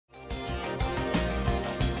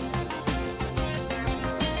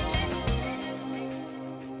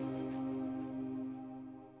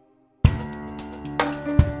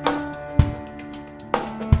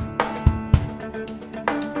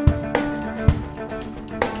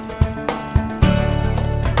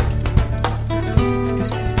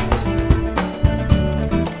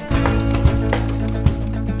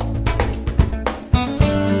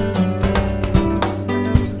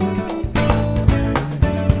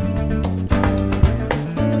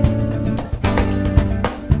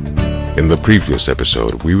In the previous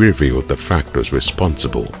episode, we revealed the factors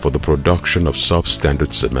responsible for the production of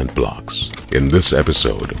substandard cement blocks. In this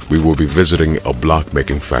episode, we will be visiting a block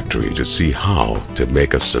making factory to see how to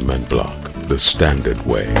make a cement block the standard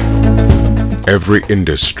way. Every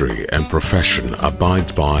industry and profession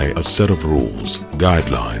abides by a set of rules,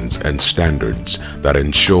 guidelines, and standards that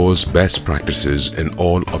ensures best practices in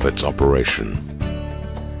all of its operation.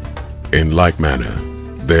 In like manner,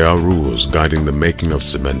 there are rules guiding the making of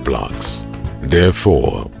cement blocks.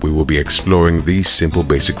 Therefore, we will be exploring these simple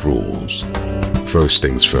basic rules. First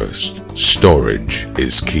things first, storage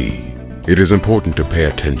is key. It is important to pay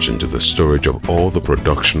attention to the storage of all the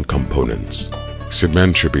production components.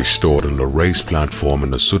 Cement should be stored on a raised platform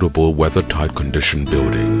in a suitable weather-tight condition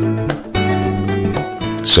building.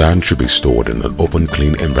 Sand should be stored in an open,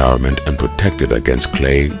 clean environment and protected against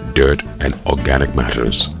clay, dirt, and organic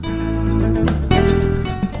matters.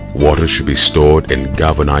 Water should be stored in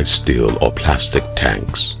galvanized steel or plastic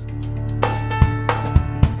tanks.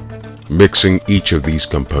 Mixing each of these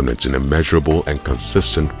components in a measurable and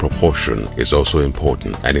consistent proportion is also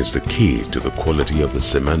important and is the key to the quality of the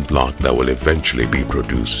cement block that will eventually be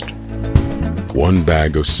produced. 1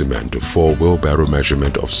 bag of cement to 4 wheelbarrow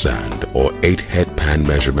measurement of sand or 8 head pan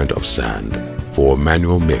measurement of sand. For a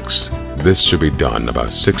manual mix, this should be done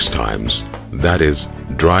about 6 times, that is,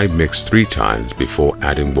 dry mix 3 times before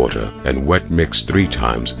adding water and wet mix 3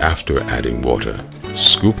 times after adding water.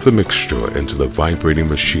 Scoop the mixture into the vibrating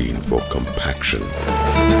machine for compaction.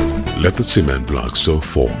 Let the cement block so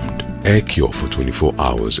formed air cure for 24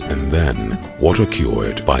 hours and then water cure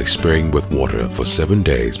it by spraying with water for 7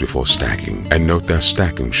 days before stacking. And note that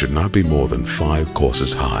stacking should not be more than 5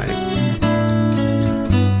 courses high.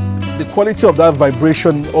 The quality of that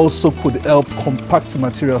vibration also could help compact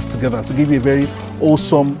materials together to give you a very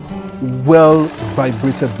awesome, well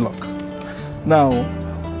vibrated block. Now,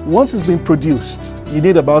 once it's been produced, you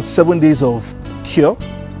need about 7 days of cure,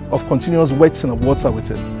 of continuous wetting of water with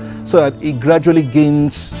it, so that it gradually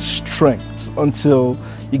gains strength until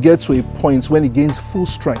you get to a point when it gains full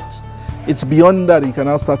strength. It's beyond that you can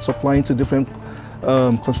now start supplying to different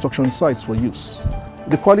construction sites for use.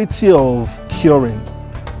 The quality of curing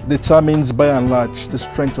determines by and large the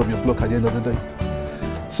strength of your block at the end of the day.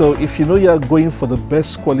 So if you know you are going for the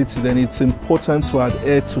best quality, then it's important to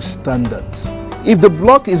adhere to standards. If the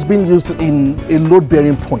block is being used in a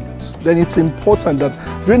load-bearing point, then it's important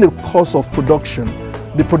that during the course of production,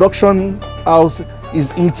 the production house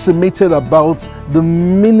is intimated about the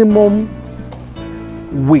minimum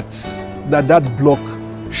weight that that block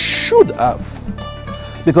should have,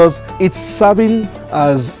 because it's serving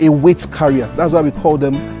as a weight carrier. That's why we call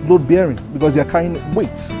them load-bearing, because they're carrying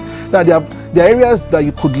weight. Now, there are areas that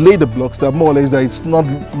you could lay the blocks that more or less that it's not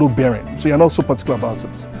load-bearing, so you're not so particular about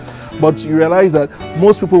it. But you realize that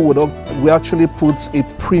most people would actually put a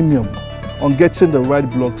premium on getting the right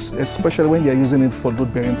blocks, especially when they're using it for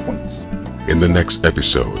load-bearing points. In the next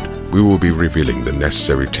episode, we will be revealing the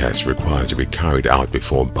necessary tests required to be carried out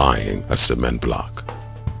before buying a cement block.